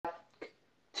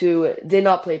to Did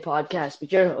Not Play Podcast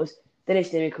with your host,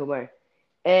 Dinesh Nemi Kumar.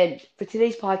 And for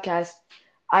today's podcast,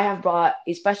 I have brought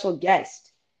a special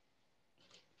guest.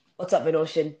 What's up,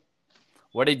 Ocean?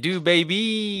 What it do,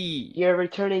 baby? You're a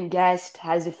returning guest.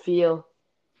 How's it feel?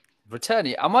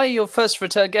 Returning. Am I your first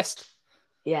return guest?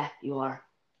 Yeah, you are.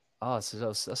 Oh,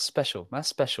 that's special. That's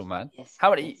special, man. Yes. How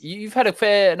many? Yes. You've had a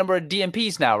fair number of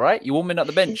DMPs now, right? You warming up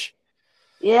the bench.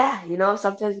 Yeah,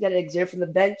 sometimes you gotta exert from the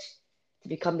bench to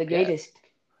become the Yeah. greatest.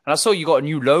 And I saw you got a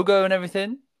new logo and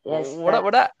everything. Yes. What up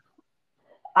with that?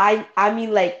 I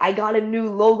mean, like, I got a new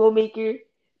logo maker.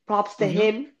 Props to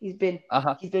him. He's been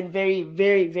very,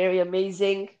 very, very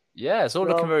amazing. Yeah, it's all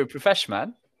looking very professional,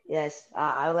 man. Yes,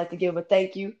 I would like to give him a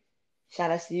thank you. Shout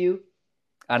out to you.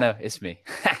 I know, it's me.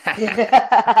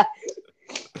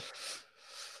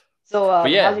 So, but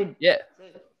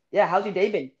how's your day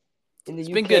been in the It's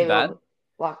UK? been good, man.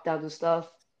 Lockdowns and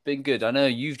stuff. Been good. I know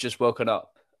you've just woken up.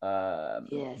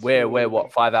 Yes, we're really.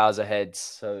 what 5 hours ahead.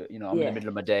 So I'm in Yeah. the middle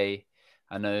of my day.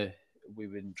 I know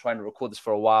we've been trying to record this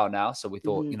for a while now, so we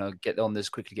thought get on this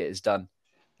quickly, get this done.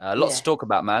 Lots to talk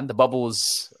about, man. The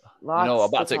bubbles,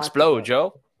 about to explode,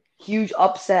 Joe. Huge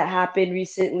upset happened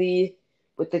recently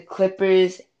with the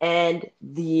Clippers and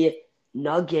the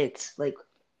Nuggets. Like,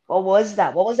 what was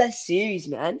that? What was that series,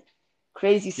 man?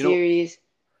 Crazy series.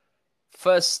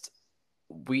 First,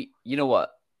 you know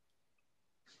what?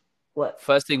 What?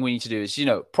 First thing we need to do is,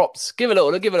 props. Give a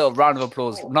little round of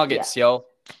applause. Nuggets, yo.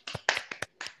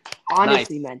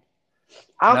 Honestly, nice. Man.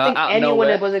 I don't think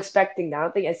anyone was expecting that. I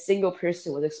don't think a single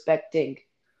person was expecting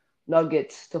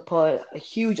Nuggets to put a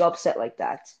huge upset like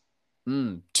that.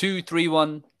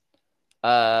 2-3-1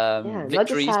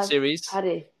 victory series. Had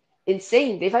it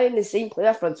insane. They've had an insane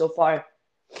playoff run so far.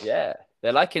 Yeah.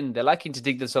 They're liking to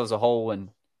dig themselves a hole and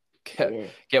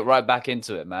get right back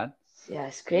into it, man. Yeah,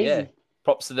 it's crazy. Yeah.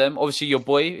 Props to them. Obviously, your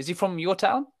boy, is he from your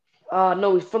town?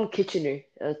 No, he's from Kitchener.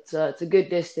 It's a good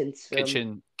distance.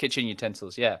 Kitchen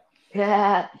utensils, yeah.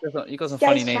 Yeah. You got some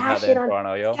funny names out there in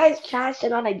Toronto, yo. This guy's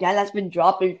trashing on a guy that's been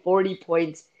dropping 40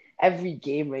 points every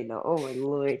game right now. Oh, my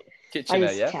Lord. Kitchener,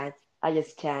 I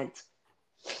just can't.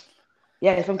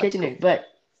 Yeah, he's from Kitchener. But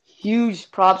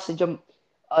huge props to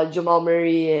Jamal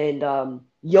Murray and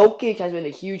Jokic has been a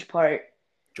huge part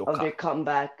of their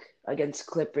comeback against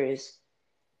Clippers.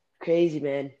 Crazy,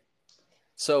 man.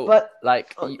 So,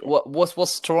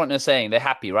 what's Toronto saying? They're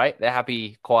happy, right? They're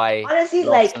happy, Kawhi. Honestly,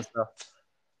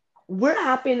 we're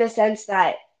happy in the sense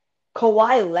that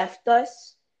Kawhi left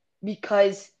us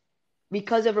because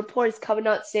of reports coming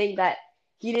out saying that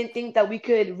he didn't think that we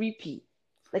could repeat.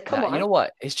 Like, come on. You know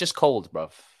what? It's just cold,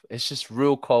 bruv. It's just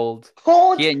real cold.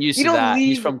 Cold? He ain't used to that.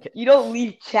 You don't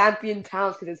leave champion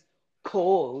towns because it's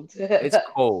cold. It's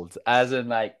cold. As in,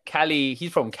 like, Cali.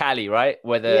 He's from Cali, right?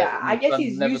 I guess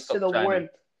he's used to the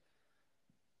warmth.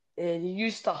 And he's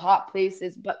used to hot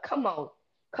places. But come on.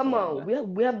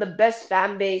 We have the best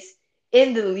fan base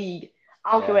in the league.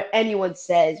 I don't care what anyone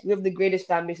says. We have the greatest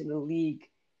fan base in the league.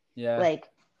 Yeah. Like,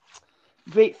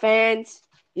 great fans.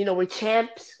 We're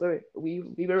champs. We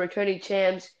were returning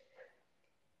champs.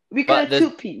 We could have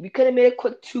two-peat. We could have made a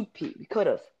quick two-peat. We could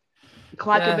have.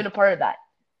 Kawhi could have been a part of that.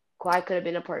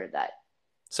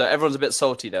 So everyone's a bit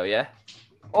salty, though, yeah?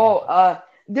 Oh,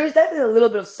 there's definitely a little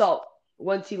bit of salt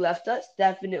once he left us.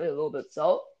 Definitely a little bit of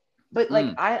salt. But,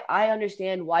 I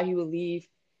understand why he would leave.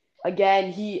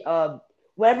 Again,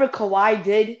 whatever Kawhi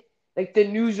did, like, the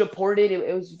news reported,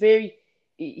 it was very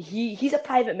 – he's a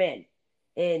private man.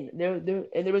 And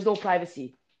there was no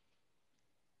privacy.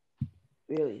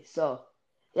 Really. So,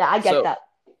 yeah, I get that.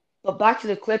 But back to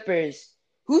the Clippers.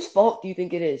 Whose fault do you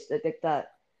think it is?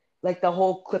 Like the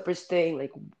whole Clippers thing,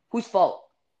 like, whose fault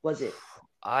was it?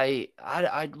 I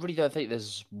really don't think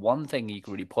there's one thing you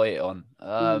can really point it on.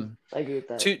 I agree with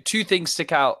that. Two things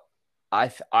stick out.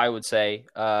 I would say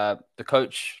the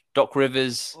coach Doc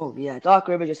Rivers. Oh yeah, Doc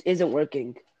Rivers just isn't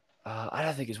working. I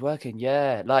don't think it's working.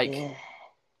 Yeah,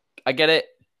 I get it.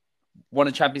 Won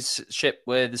a championship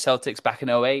with the Celtics back in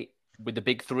 2008 with the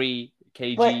big three: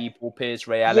 KG, Paul Pierce,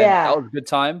 Ray Allen. Yeah. That was a good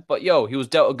time. But he was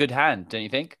dealt a good hand, don't you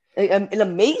think? An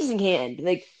amazing hand.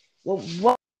 Like,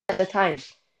 what at the time?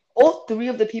 All three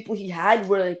of the people he had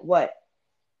were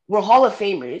were Hall of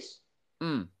Famers,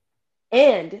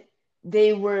 and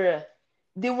they were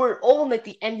all in like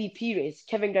the MVP race.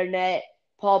 Kevin Garnett,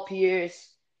 Paul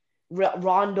Pierce,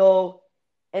 Rondo,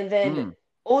 and then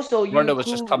also Rondo was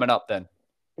just coming up then.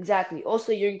 Exactly.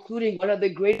 Also, you're including one of the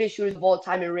greatest shooters of all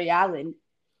time, in Ray Allen,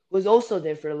 was also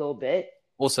there for a little bit.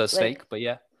 Also a snake, but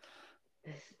yeah.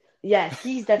 Yeah,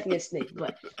 he's definitely a snake,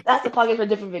 but that's a podcast for a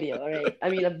different video, all right?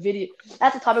 I mean,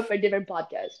 that's a topic for a different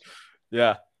podcast.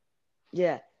 Yeah.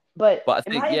 Yeah. But I in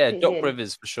think, my yeah, Doc opinion,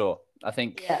 Rivers for sure. I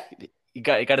think yeah. you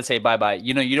got to say bye bye.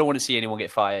 You know, you don't want to see anyone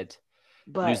get fired,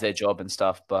 lose But their job and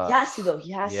stuff. he But has to though.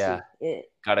 He has yeah, to. Yeah.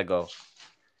 gotta go.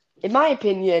 In my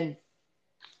opinion,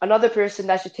 another person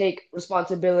that should take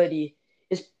responsibility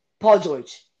is Paul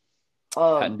George.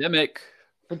 Um, Pandemic.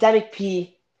 Pandemic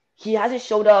P. He hasn't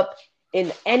showed up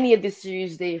in any of the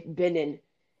series they've been in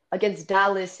against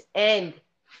Dallas and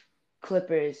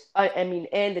Clippers. I mean,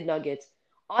 and the Nuggets.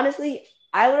 Honestly,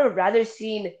 I would have rather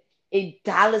seen a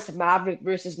Dallas Maverick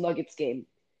versus Nuggets game,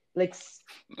 like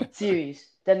series,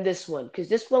 than this one, because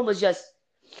this one was just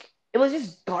it was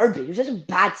just garbage. It was just a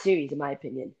bad series, in my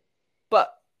opinion.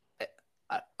 But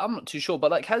I'm not too sure.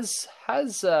 But like, has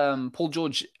Paul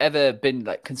George ever been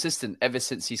like consistent ever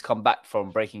since he's come back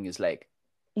from breaking his leg?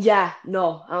 Yeah,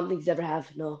 no, I don't think he's ever have.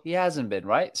 No, He hasn't been,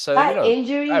 right? So that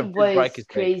injury did break was his leg.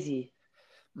 crazy.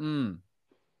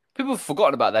 People have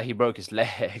forgotten about that. He broke his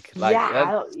leg.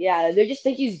 Yeah, yeah, they just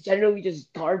think he's generally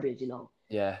just garbage,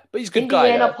 Yeah, but he's a good guy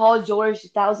Indiana though. Paul George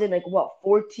 2000 like what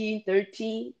 14,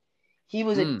 13. He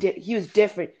was he was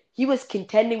different. He was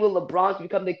contending with LeBron to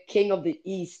become the king of the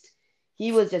East.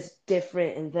 He was just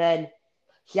different, and then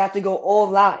he had to go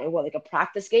all out in what like a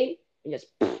practice game and just.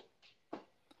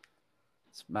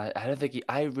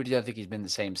 I really don't think he's been the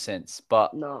same since.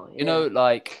 But No, you yeah. know,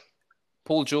 like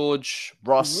Paul George,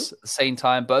 Russ, at the same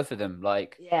time, both of them,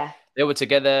 like Yeah. they were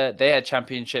together. They had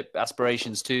championship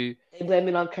aspirations too. They blamed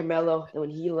it on Carmelo when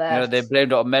he You know, left. they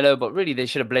blamed it on Melo, but really they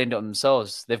should have blamed it on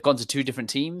themselves. They've gone to two different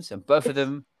teams, and both of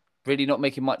them really not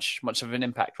making much of an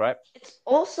impact, right? It's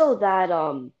also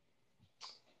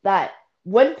that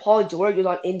when Paul George was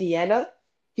on Indiana,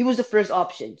 he was the first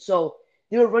option. So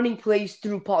they were running plays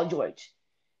through Paul George.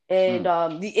 And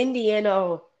the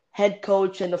Indiana head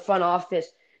coach and the front office,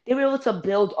 they were able to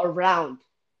build around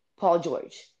Paul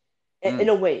George in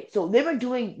a way. So they were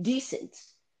doing decent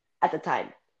at the time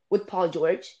with Paul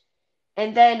George.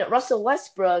 And then Russell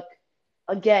Westbrook,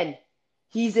 again,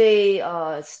 he's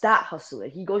a stat hustler.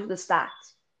 He goes for the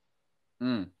stats.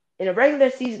 In a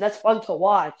regular season, that's fun to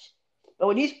watch. But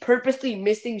when he's purposely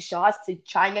missing shots to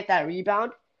try and get that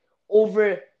rebound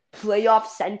over playoff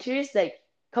centers, like,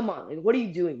 come on, like, what are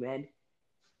you doing, man?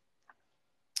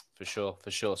 For sure, for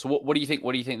sure. So what do you think?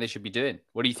 What do you think they should be doing?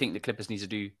 What do you think the Clippers need to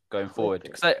do going forward?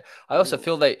 Because I also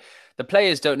feel that the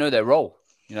players don't know their role.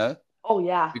 You know. Oh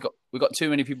yeah. We got too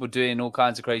many people doing all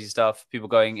kinds of crazy stuff. People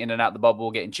going in and out the bubble,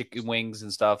 getting chicken wings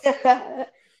and stuff.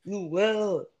 You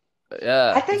will.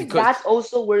 Yeah. I think that's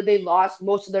also where they lost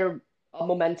most of their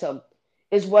momentum.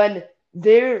 Is when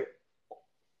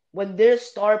one of their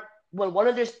star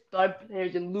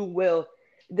players in Lou Will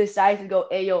decides to go,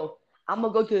 "Hey yo, I'm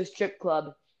gonna go to a strip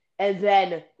club," and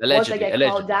then once they get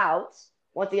called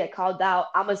out,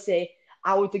 I'm gonna say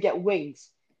I want to get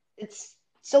wings. It's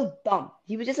so dumb.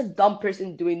 He was just a dumb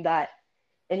person doing that.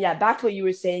 And yeah, back to what you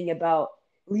were saying about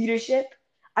leadership.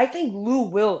 I think Lou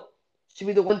Will should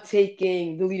be the one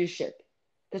taking the leadership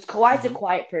because Kawhi's a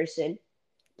quiet person.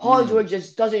 Paul George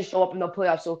just doesn't show up in the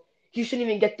playoffs, so he shouldn't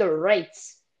even get the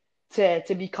rights to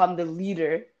become the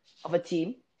leader of a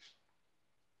team.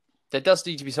 There does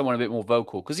need to be someone a bit more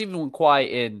vocal because even when Kawhi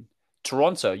in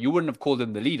Toronto, you wouldn't have called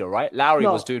him the leader, right? Lowry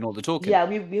was doing all the talking. Yeah,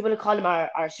 we would have called him our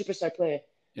superstar player.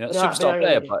 You know, superstar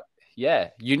player, but yeah,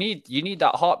 you need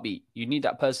that heartbeat. You need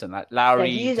that person, like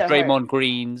Lowry, the Draymond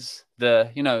Greens, the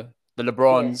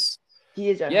LeBrons.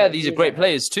 Yeah, these are great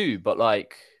players too, but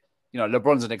like, you know,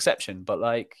 LeBron's an exception, but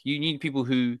like you need people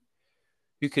who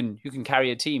can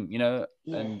carry a team, you know,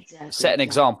 and set an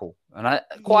example. And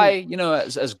Kawhi, you know,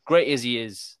 as great as he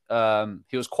is,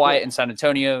 he was quiet in San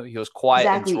Antonio. He was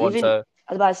quiet in Toronto.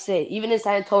 I was about to say, even in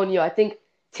San Antonio, I think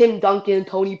Tim Duncan,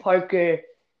 Tony Parker,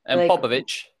 and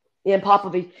Popovich. Yeah, and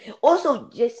Popovich. Also,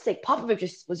 just like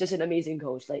Popovich was just an amazing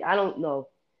coach. Like I don't know.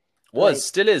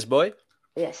 Still is, boy.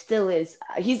 Yeah, still is.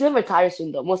 He's gonna retire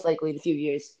soon, though. Most likely in a few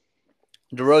years.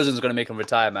 DeRozan's gonna make him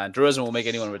retire, man. DeRozan will make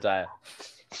anyone retire.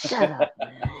 Shut up,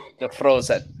 man. The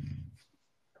Frozen.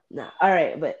 Nah, all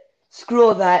right, but screw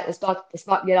all that. Let's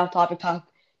not get off topic. Talk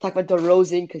about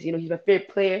DeRozan because you know he's my favorite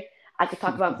player. I could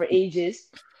talk about him for ages.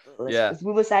 Let's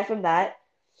move aside from that.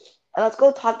 And let's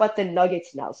go talk about the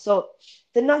Nuggets now. So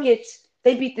the Nuggets,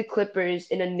 they beat the Clippers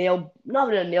in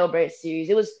not in a nail-biter series.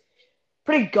 It was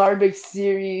pretty garbage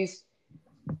series.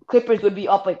 Clippers would be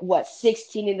up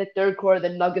 16 in the third quarter. The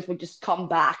Nuggets would just come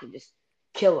back and just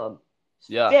kill them.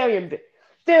 Yeah,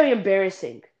 very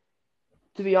embarrassing,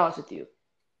 to be honest with you,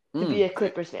 to be a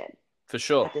Clippers fan. For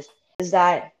sure, is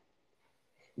that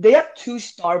they have two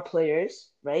star players,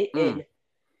 right?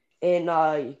 In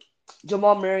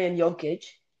Jamal Murray and Jokic.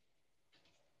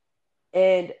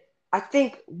 And I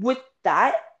think with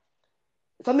that,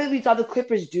 something we saw the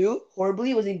Clippers do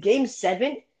horribly was in Game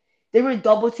 7, they were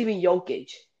double teaming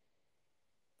Jokic.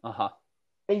 Uh-huh.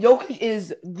 And Jokic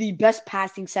is the best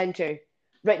passing center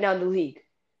right now in the league.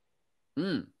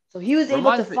 So he was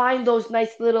able to find those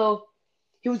nice little.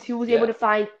 He was able to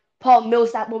find Paul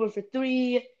Millsap open for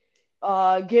 3,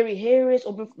 Gary Harris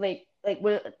open like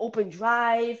with an open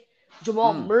drive,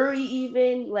 Jamal Murray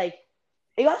even like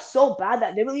it got so bad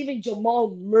that they were leaving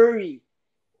Jamal Murray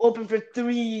open for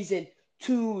 3s and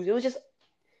 2s. It was just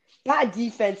bad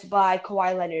defense by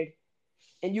Kawhi Leonard,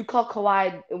 and you call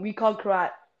Kawhi and we call Kawhi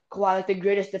like the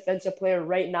greatest defensive player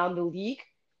right now in the league.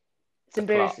 It's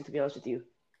embarrassing to be honest with you.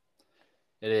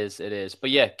 It is. But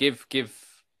yeah, give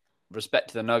respect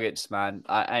to the Nuggets, man.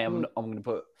 I'm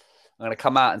gonna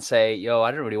come out and say, yo, I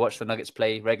didn't really watch the Nuggets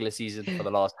play regular season for the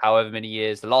last however many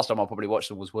years. The last time I probably watched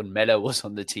them was when Melo was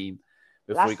on the team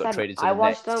before he got traded to the Nets. I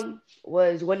watched them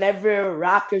was whenever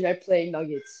Raptors are playing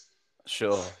Nuggets.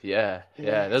 Sure, yeah.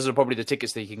 Those are probably the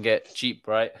tickets that you can get cheap,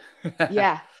 right?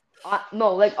 Yeah,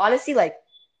 no, like honestly, like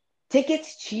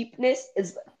tickets cheapness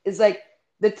is like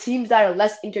the teams that are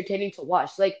less entertaining to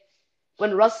watch. Like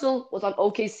when Russell was on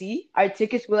OKC, our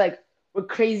tickets were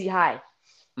crazy high.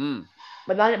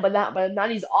 But now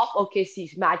he's off OKC.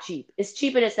 It's not cheap. It's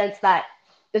cheap in a sense that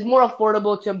it's more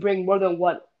affordable to bring more than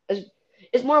one.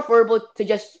 It's more affordable to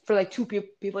just for like 2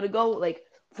 people to go. Like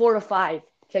 4 to 5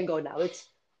 can go now. It's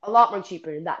a lot more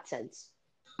cheaper in that sense.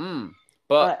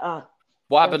 But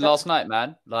what happened last night,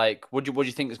 man? Like, what do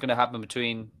you think is going to happen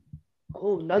between?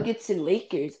 Oh, Nuggets and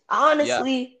Lakers.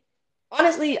 Honestly,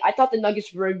 I thought the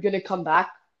Nuggets were going to come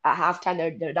back at halftime.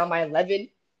 They're down by 11.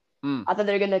 I thought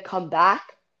they were going to come back.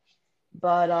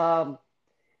 But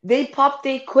they popped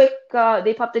the quick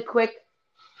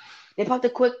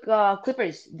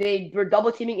Clippers. They were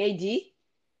double teaming AD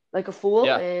like a fool,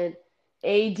 and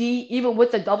AD even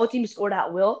with the double team scored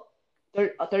at will,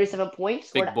 37 points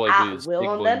scored at will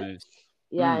on them. Moves.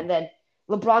 Yeah, and then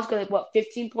LeBron scored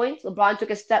 15 points. LeBron took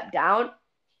a step down,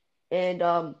 and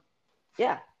I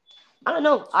don't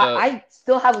know. So, I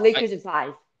still have Lakers in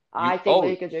 5. I think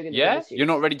Lakers are going to win this series. You're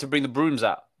not ready to bring the brooms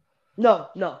out. No.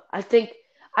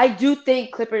 I do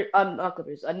think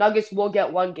Nuggets will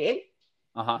get 1 game.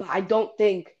 But I don't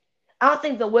think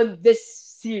they'll win this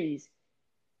series.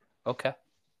 Okay.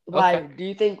 Why? Okay. Do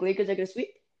you think Lakers are gonna sweep?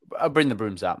 I'll bring the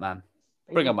brooms out, man.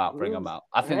 Bring them out.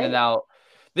 I think they're now.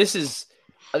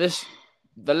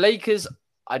 The Lakers.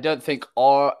 I don't think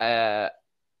are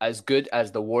as good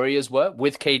as the Warriors were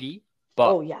with KD.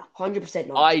 But 100%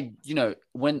 not.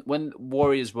 When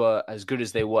Warriors were as good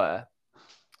as they were,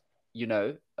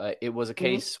 it was a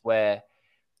case where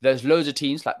there's loads of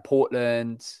teams like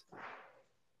Portland.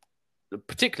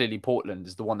 Particularly Portland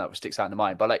is the one that sticks out in the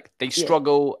mind, but like they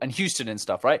struggle and Houston and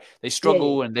stuff, right? They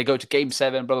struggle and they go to Game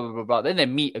 7, blah, blah, blah, blah. Then they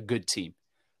meet a good team,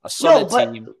 a solid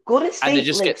team, Golden State, and they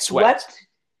just get swept.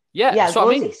 That's what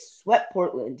I mean. Swept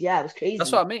Portland. Yeah, it was crazy.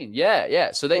 That's what I mean.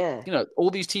 Yeah. So they, all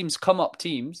these teams come up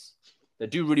teams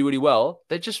that do really, really well.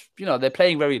 They're just, they're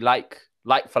playing very like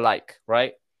for like,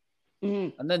 right?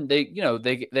 And then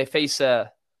they face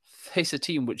a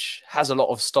team which has a lot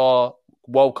of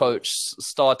well-coached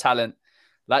star talent.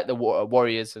 Like the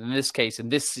Warriors, and in this case, in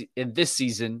this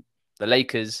season, the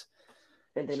Lakers.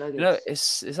 And the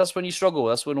Nuggets. That's when you struggle.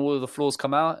 That's when all of the flaws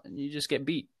come out, and you just get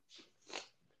beat.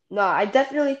 No, I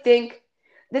definitely think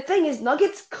the thing is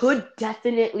Nuggets could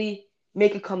definitely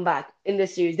make a comeback in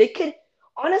this series. They could.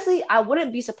 Honestly, I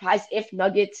wouldn't be surprised if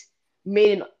Nuggets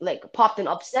popped an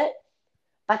upset.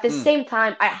 At the same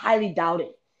time, I highly doubt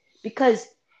it because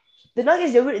the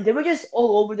Nuggets they were just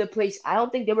all over the place. I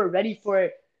don't think they were ready for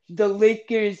the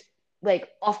Lakers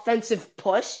offensive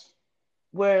push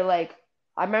where I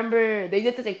remember they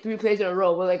did this 3 plays in a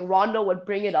row where Rondo would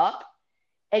bring it up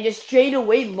and just straight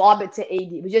away lob it to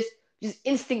AD. It was just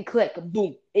instant click,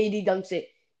 boom, AD dunks it,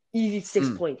 easy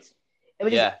 6 points. It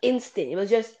was just instant. It was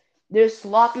just they're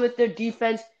sloppy with their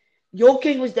defense.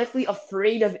 Jokic was definitely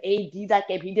afraid of AD that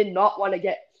game. He did not want to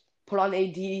get put on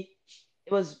AD. It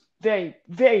was very,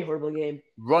 very horrible game.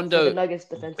 Rondo, the Nuggets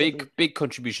big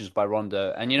contributions by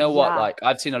Rondo. And you know what?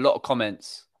 I've seen a lot of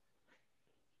comments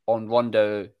on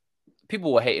Rondo.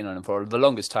 People were hating on him for the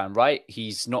longest time, right?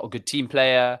 He's not a good team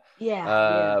player.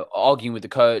 Arguing with the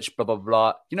coach, blah, blah,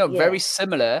 blah. Very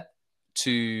similar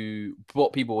to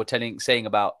what people were saying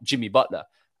about Jimmy Butler.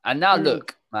 And now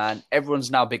look, man,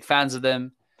 everyone's now big fans of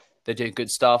them. They're doing good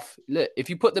stuff. Look, if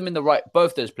you put them in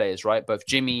both those players, right? Both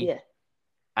Jimmy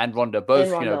and Rondo,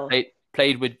 both,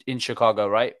 played in Chicago,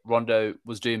 right? Rondo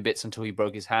was doing bits until he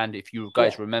broke his hand. If you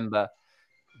guys remember,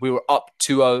 we were up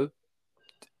 2-0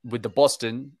 with the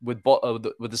Boston, with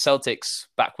the Celtics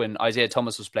back when Isaiah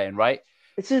Thomas was playing, right?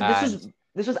 This was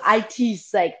This was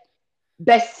IT's like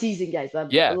best season, guys.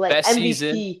 Yeah, like best MVP,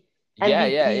 season.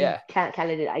 Yeah.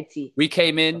 Candidate IT. We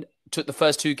came in, took the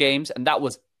first 2 games, and that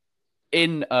was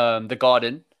in the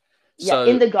Garden. So,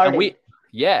 in the Garden.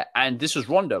 And this was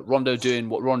Rondo. Rondo doing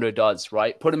what Rondo does,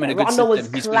 right? Put him in a good Rondo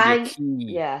system. He's going to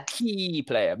be a key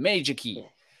player, major key. Yeah.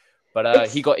 But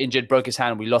he got injured, broke his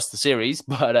hand. We lost the series.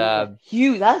 But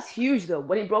huge. That's huge, though.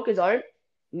 When he broke his arm,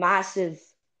 massive.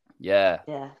 Yeah,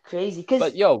 crazy.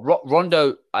 But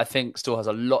Rondo, I think, still has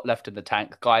a lot left in the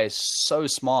tank. Guy is so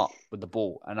smart with the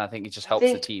ball, and I think he just helps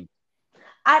the team.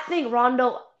 I think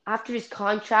Rondo, after his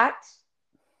contract,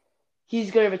 he's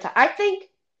going to retire. I think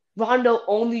Rondo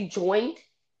only joined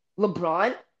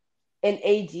LeBron and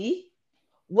AD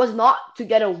was not to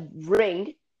get a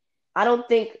ring. I don't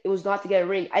think it was not to get a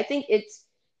ring. I think it's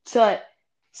to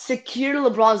secure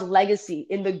LeBron's legacy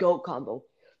in the GOAT combo.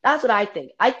 That's what I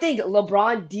think. I think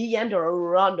LeBron DM'd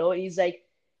Rondo, and he's like,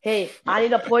 hey, I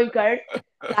need a point guard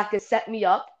that can set me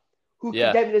up, who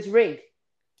can get me this ring.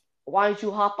 Why don't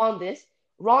you hop on this?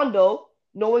 Rondo,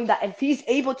 knowing that if he's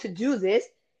able to do this,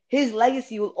 his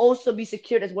legacy will also be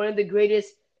secured as one of the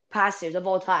greatest passers of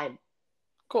all time.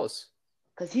 Of course.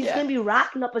 Because he's going to be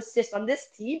racking up assists on this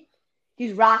team.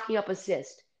 He's racking up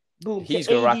assists. Boom. He's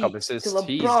going to rack up assists. To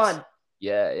LeBron.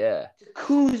 To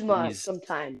Kuzma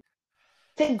sometime.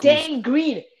 To Danny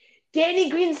Green. Danny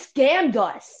Green scammed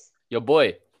us. Your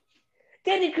boy.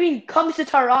 Danny Green comes to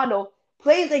Toronto,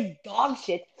 plays like dog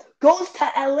shit, goes to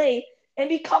LA, and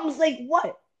becomes like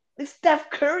what? Like Steph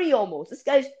Curry almost. This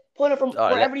guy's pulling up from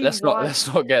wherever he wants. Let's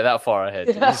not get that far ahead.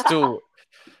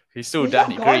 He's still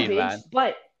Danny Green, man.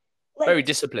 But very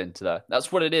disciplined though.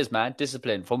 That's what it is, man.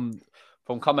 Discipline from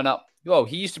coming up. Well,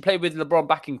 he used to play with LeBron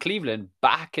back in Cleveland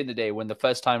back in the day when the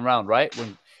first time round, right?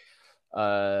 When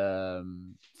the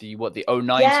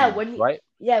 09 team, right?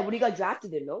 Yeah, when he got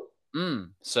drafted there, no?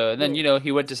 So and then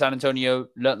he went to San Antonio,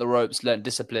 learnt the ropes, learnt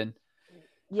discipline.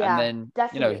 Yeah, and then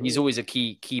definitely. He's always a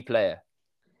key player.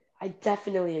 I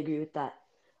definitely agree with that.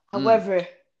 However,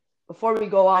 before we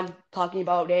go on talking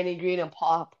about Danny Green and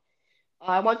Pop,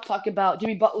 I want to talk about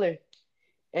Jimmy Butler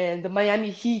and the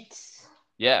Miami Heat.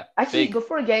 Yeah. Actually,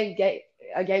 before again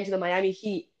to the Miami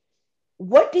Heat,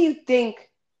 what do you think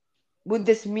would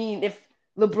this mean if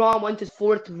LeBron won his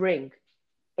 4th ring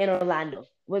in Orlando?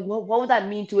 What would that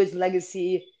mean to his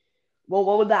legacy?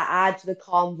 What would that add to the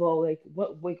convo? Like,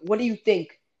 what do you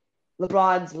think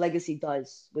LeBron's legacy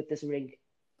does with this ring?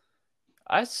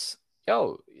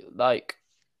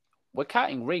 We're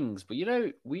counting rings, but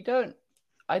we don't.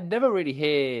 I never really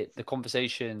hear the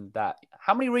conversation that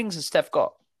how many rings has Steph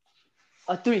got?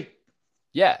 3.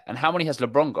 Yeah, and how many has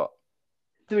LeBron got?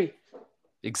 3.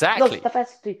 Exactly. No, Steph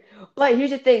has 3. But here's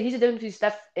the thing. Here's the difference between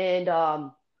Steph and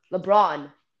LeBron.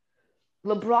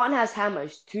 LeBron has how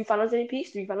much? 2 Finals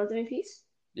MVPs? 3 Finals MVPs?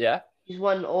 Yeah. He's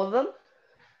won all of them.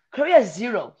 Curry has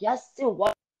 0. He has still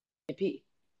 1 MVP.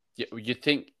 You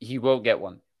think he won't get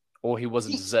one, or he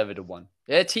wasn't deserved of one?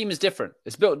 Their team is different.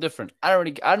 It's built different.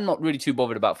 I'm not really too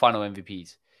bothered about final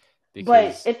MVPs.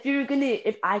 But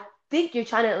if I think you're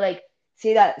trying to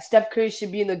say that Steph Curry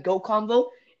should be in the GOAT combo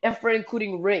if we're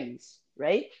including rings,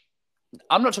 right?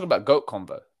 I'm not talking about GOAT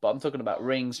combo, but I'm talking about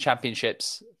rings,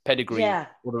 championships, pedigree,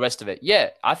 all the rest of it. Yeah,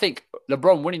 I think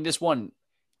LeBron winning this one,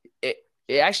 it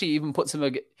actually even puts him.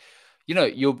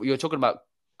 You're talking about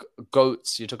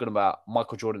GOATs. You're talking about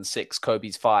Michael Jordan 6,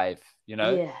 Kobe's 5.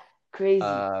 Yeah, crazy.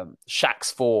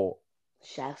 Shaq's 4.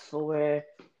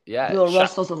 Yeah, Bill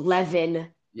Russell's 11.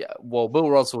 Yeah, well,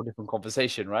 Bill Russell, different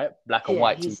conversation, right? Black and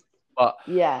white team. But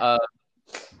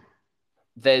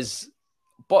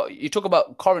but you talk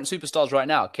about current superstars right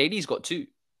now. KD's got 2,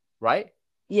 right?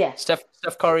 Yeah. Steph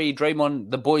Curry, Draymond,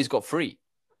 the boys got 3.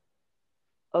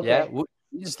 Okay. Yeah.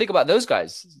 You just think about those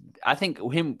guys. I think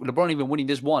LeBron even winning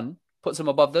this one puts him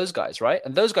above those guys, right?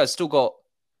 And those guys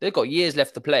they've got years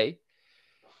left to play.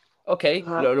 Okay,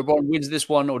 LeBron wins this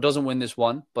one or doesn't win this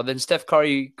one, but then Steph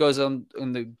Curry goes on,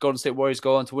 and the Golden State Warriors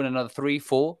go on to win another 3,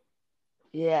 4.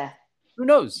 Yeah. Who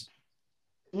knows?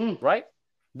 Right?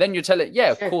 Then you tell it,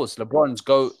 of course, LeBron's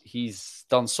GOAT. He's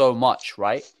done so much,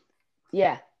 right?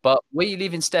 Yeah. But where are you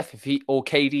leaving Steph or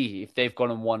KD if they've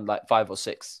gone and won 5 or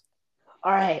 6?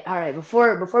 All right.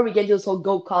 Before we get into this whole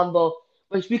GOAT combo,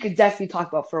 which we could definitely talk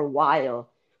about for a while,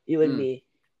 you and me,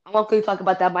 I want to talk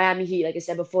about that Miami Heat, like I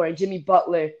said before, and Jimmy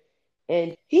Butler.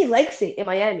 And he likes it in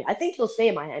Miami. I think he'll stay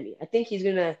in Miami. I think he's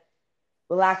going to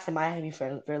relax in Miami for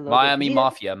a little Miami bit.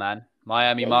 Mafia, man.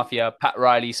 Miami Mafia, Pat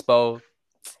Riley, Spo.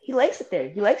 He likes it there.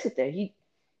 He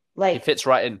fits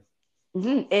right in.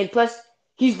 Mm-hmm. And plus,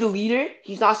 he's the leader.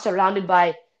 He's not surrounded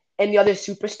by any other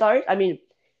superstars. I mean,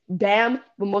 Bam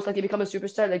will most likely become a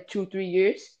superstar in 2-3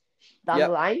 years. down the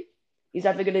line. He's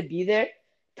never gonna be there.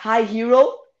 Ty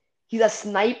Hero, he's a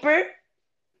sniper.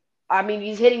 I mean,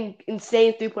 he's hitting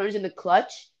insane 3-pointers in the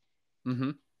clutch.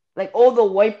 Mm-hmm. Like all the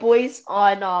white boys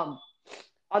on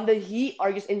the Heat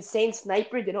are just insane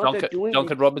snipers. They know what they're doing.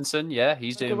 Duncan Robinson,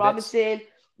 he's doing Robinson,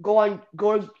 Goran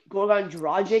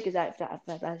Dragic. Is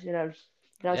that's your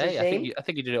name? I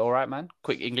think you did it all right, man.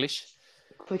 Quick English.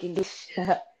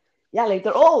 Yeah, like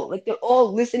they're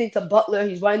all listening to Butler.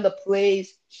 He's running the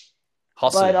plays.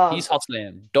 Hustling. He's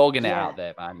hustling, dogging it out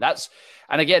there, man.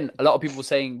 And again, a lot of people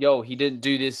saying, "Yo, he didn't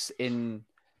do this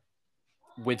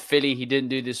with Philly. He didn't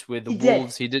do this with the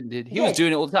Wolves. He didn't. He was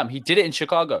doing it all the time. He did it in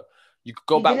Chicago. You could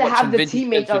go back watch some vintage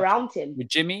teammates around him with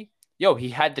Jimmy. Yo, he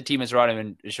had the teammates around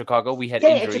him in Chicago. We had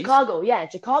injuries. In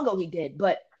Chicago he did.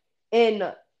 But in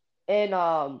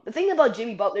the thing about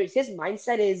Jimmy Butler is his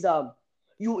mindset is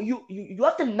you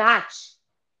have to match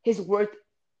his work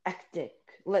ethic,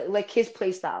 like his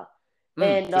play style.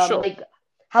 And like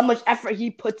how much effort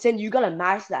he puts in, you gotta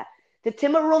match that. The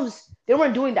Timberwolves, they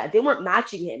weren't doing that. They weren't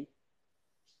matching him.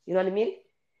 You know what I mean?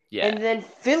 Yeah. And then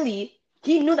Philly,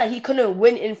 he knew that he couldn't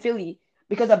win in Philly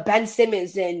because of Ben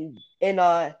Simmons and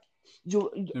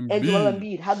Joel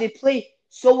Embiid. How they play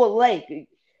so alike.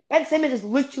 Ben Simmons is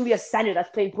literally a center that's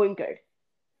playing point guard.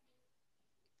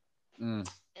 And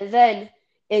then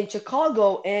in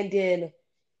Chicago and in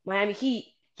Miami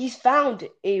Heat, he's found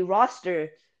a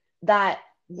roster that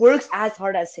works as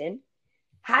hard as him,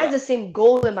 has the same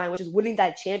goal in mind, which is winning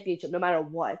that championship no matter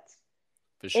what.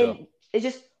 For sure. And it's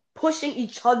just pushing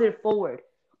each other forward.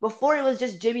 Before it was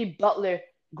just Jimmy Butler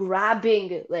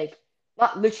grabbing, like,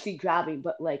 not literally grabbing,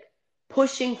 but like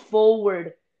pushing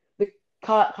forward the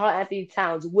Karl Anthony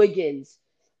Towns, Wiggins,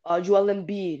 Joel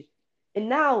Embiid. And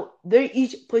now they're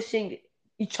each pushing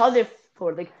each other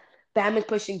forward. Like Bam is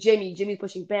pushing Jimmy, Jimmy's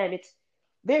pushing Bam. It's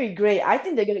very great. I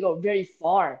think they're going to go very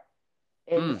far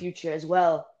in the future as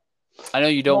well. I know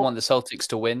you don't want the Celtics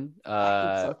to win.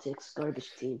 I think Celtics, garbage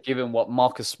team. Given what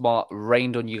Marcus Smart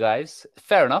rained on you guys.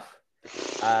 Fair enough.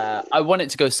 I want it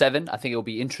to go 7. I think it'll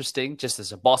be interesting just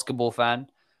as a basketball fan.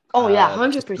 Oh, yeah,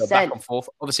 100%. Back and forth.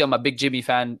 Obviously, I'm a big Jimmy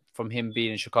fan from him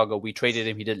being in Chicago. We traded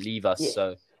him. He didn't leave us.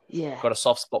 So got a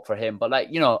soft spot for him. But, like,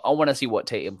 you know, I want to see what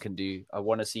Tatum can do. I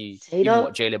want to see even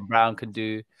what Jaylen Brown can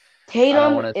do.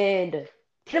 Tatum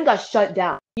got shut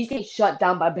down. He's getting shut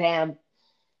down by Bam.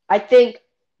 I think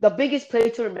the biggest player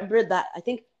to remember that I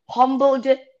think humbled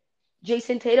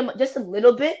Jason Tatum just a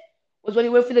little bit was when he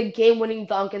went for the game-winning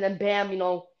dunk and then Bam,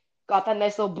 got that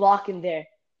nice little block in there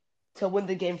to win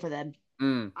the game for them.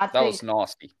 That was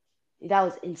nasty. That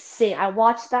was insane. I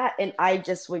watched that and I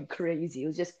just went crazy. It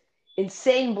was just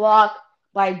insane block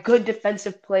by a good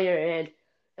defensive player. And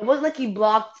it wasn't like he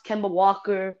blocked Kemba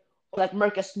Walker or like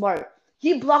Marcus Smart.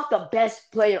 He blocked the best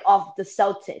player of the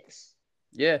Celtics.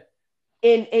 Yeah.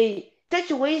 In a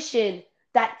situation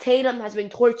that Tatum has been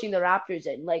torching the Raptors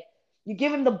in. Like, you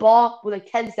give him the ball with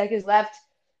like 10 seconds left,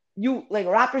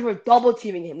 Raptors were double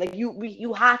teaming him. Like,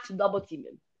 you had to double team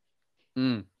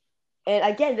him. And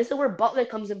again, this is where Butler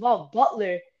comes involved.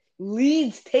 Butler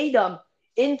leads Tatum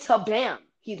into Bam.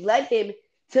 He led him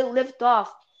to lift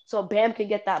off so Bam can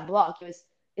get that block. It was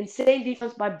insane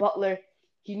defense by Butler.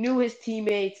 He knew his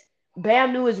teammates.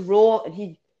 Bam knew his role, and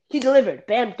he delivered.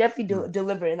 Bam definitely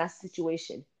delivered in that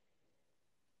situation.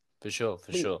 For sure.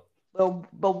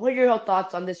 But what are your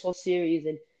thoughts on this whole series?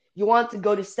 And you want to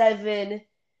go to 7.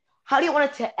 How do you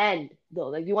want it to end, though?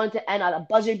 Like, do you want it to end on a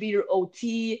buzzer beater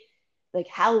OT? Like,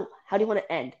 how do you want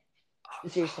to end the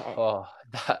series to end?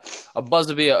 A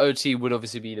buzzer beater OT would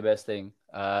obviously be the best thing.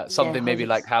 Something maybe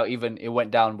like how even it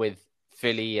went down with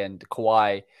Philly and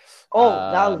Kawhi. Oh,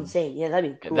 that was insane. Yeah,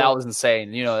 that'd be cool. That was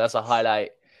insane. That's a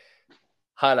highlight,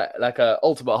 like a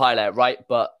ultimate highlight, right?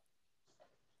 But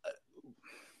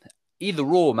either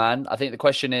or, man. I think the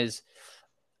question is,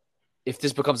 if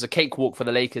this becomes a cakewalk for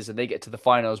the Lakers and they get to the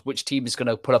finals, which team is going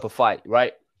to put up a fight,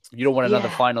 right? You don't want another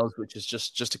finals, which is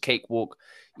just a cakewalk,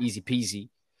 easy peasy.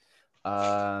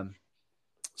 I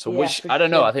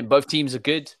don't know. I think both teams are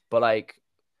good, but like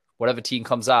whatever team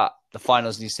comes out, the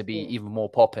finals needs to be even more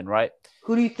popping, right?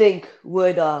 Who do you think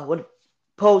would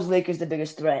pose Lakers the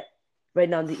biggest threat right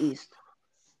now in the East?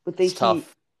 It's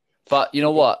tough. But you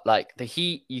know what? Like the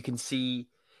Heat, you can see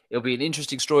it'll be an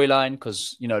interesting storyline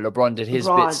because LeBron did his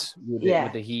bits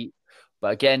with the Heat.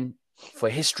 But again, for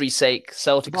history's sake,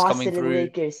 Celtics Boston coming through.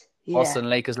 Lakers. Yeah. Boston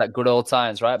Lakers, like good old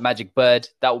times, right? Magic Bird,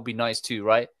 that would be nice too,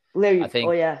 right? Larry, I think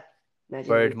Magic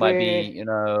Bird might be,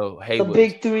 Hayward. The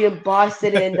big three in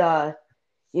Boston and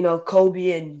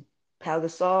Kobe and Pau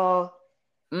Gasol.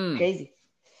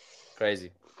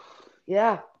 Crazy.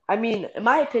 Yeah. I mean, in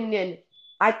my opinion,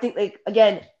 I think, like,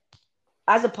 again,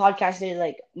 as a podcaster,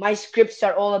 like my scripts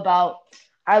are all about.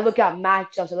 I look at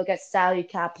matchups, I look at salary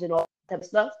caps and all that type of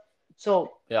stuff.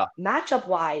 So Yeah. matchup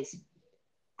wise,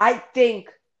 I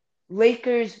think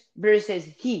Lakers versus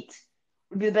Heat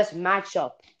would be the best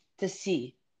matchup to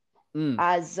see.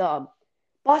 As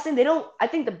Boston, they don't. I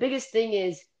think the biggest thing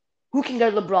is who can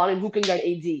guard LeBron and who can guard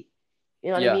AD. You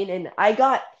know what I mean? And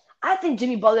I think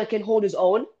Jimmy Butler can hold his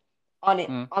own on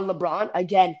LeBron.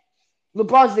 Again,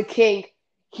 LeBron's the king.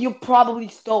 He'll probably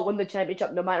still win the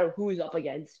championship no matter who he's up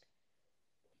against.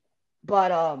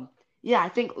 But yeah, I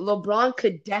think LeBron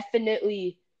could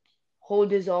definitely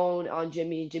hold his own on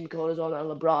Jimmy. Jimmy can hold his own on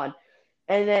LeBron.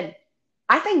 And then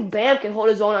I think Bam can hold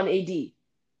his own on AD.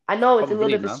 I know it's probably, a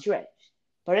little bit of a stretch.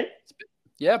 Pardon?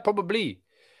 Yeah, probably.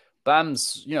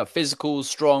 Bam's, physical,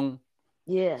 strong.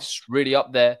 Yeah. It's really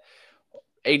up there.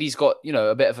 AD's got,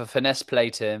 a bit of a finesse play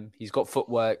to him. He's got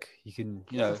footwork. He can,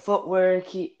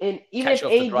 footwork. Even if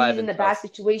AD's in the bad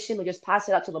situation, we'll just pass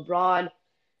it out to LeBron.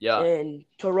 Yeah. And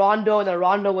to Rondo, and then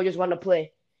Rondo will just run the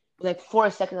play. Like 4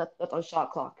 seconds left on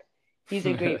shot clock. He's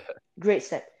a great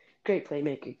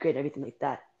playmaker, great everything like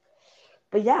that.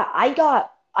 But yeah, I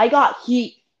got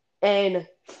Heat in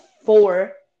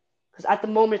 4 because at the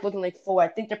moment it's looking like 4. I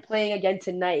think they're playing again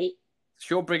tonight.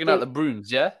 So you're bringing out the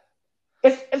brooms, yeah?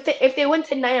 If they win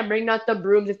tonight, I'm bringing out the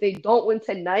brooms. If they don't win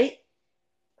tonight,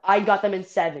 I got them in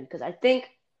 7 because I think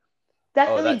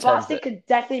definitely Boston could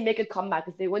definitely make a comeback.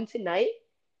 If they win tonight,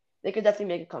 they could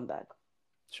definitely make a comeback.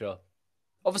 Sure.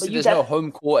 Obviously, there's no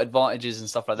home court advantages and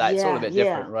stuff like that. It's all a bit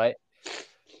different, right?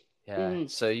 Yeah. Mm-hmm.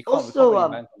 So you can't really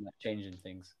bank on that changing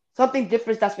things. Something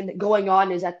different that's been going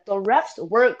on is that the refs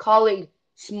weren't calling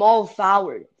small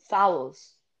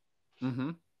fouls.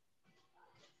 Mm-hmm.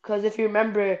 Because if you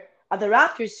remember at the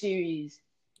Raptors series,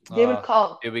 they would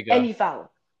call any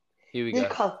foul. Here we go. They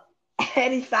call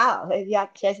any foul. And you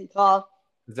have to call.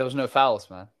 There was no fouls,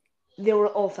 man. They were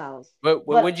all fouls. But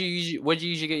where'd you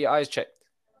usually get your eyes checked?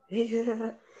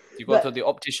 You go to the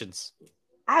opticians.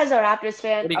 As a Raptors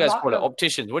fan, what do you guys call it?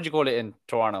 Opticians. What do you call it in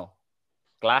Toronto?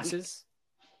 Glasses?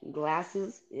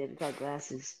 Glasses? Yeah, they call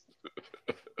glasses.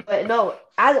 But no,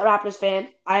 as a Raptors fan,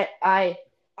 I'm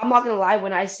not gonna lie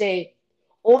when I say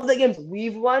all the games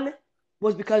we've won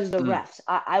was because of the refs.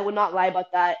 I would not lie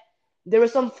about that. There were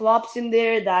some flops in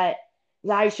there that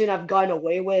Larry shouldn't have gotten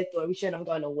away with, or we shouldn't have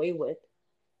gotten away with.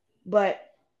 But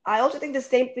I also think the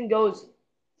same thing goes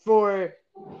for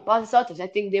Boston Celtics. I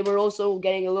think they were also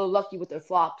getting a little lucky with their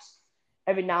flops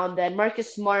every now and then.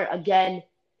 Marcus Smart, again,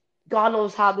 God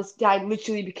knows how this guy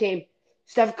literally became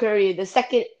Steph Curry. The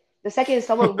second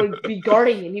someone would be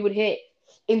guarding him, he would hit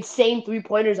insane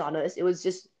 3-pointers on us. It was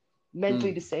just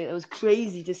mentally the same. It was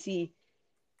crazy to see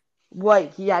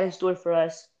what he had in store for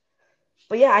us.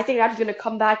 But yeah, I think that's going to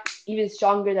come back even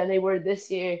stronger than they were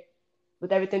this year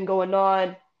with everything going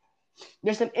on.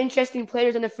 There's some interesting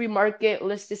players on the free market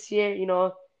list this year,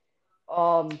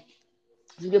 some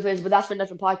good players, but that's for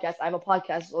another podcast. I have a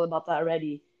podcast all about that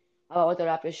already, about what the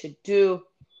Raptors should do.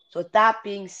 So with that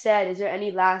being said, is there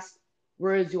any last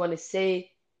words you want to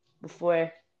say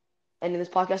before ending this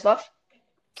podcast off?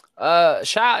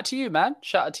 Shout out to you, man.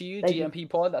 Shout out to you, GMP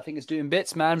Pod. I think it's doing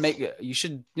bits, man. You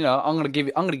should, I'm gonna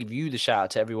give you the shout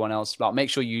out to everyone else. Like, make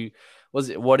sure you.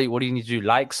 What do you need to do?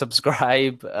 Like,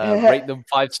 subscribe, rate them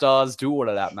 5 stars, do all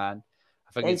of that, man.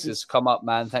 I think it's just come up,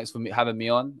 man. Thanks for having me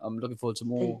on. I'm looking forward to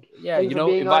more.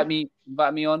 Invite me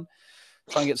on.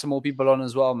 Try and get some more people on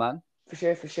as well, man. For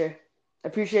sure. I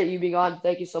appreciate you being on.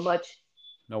 Thank you so much.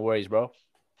 No worries, bro.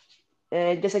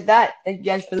 And just like that, thank you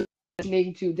guys for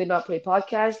listening to Did Not Play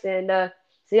Podcast. And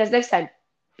see you guys next time.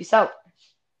 Peace out.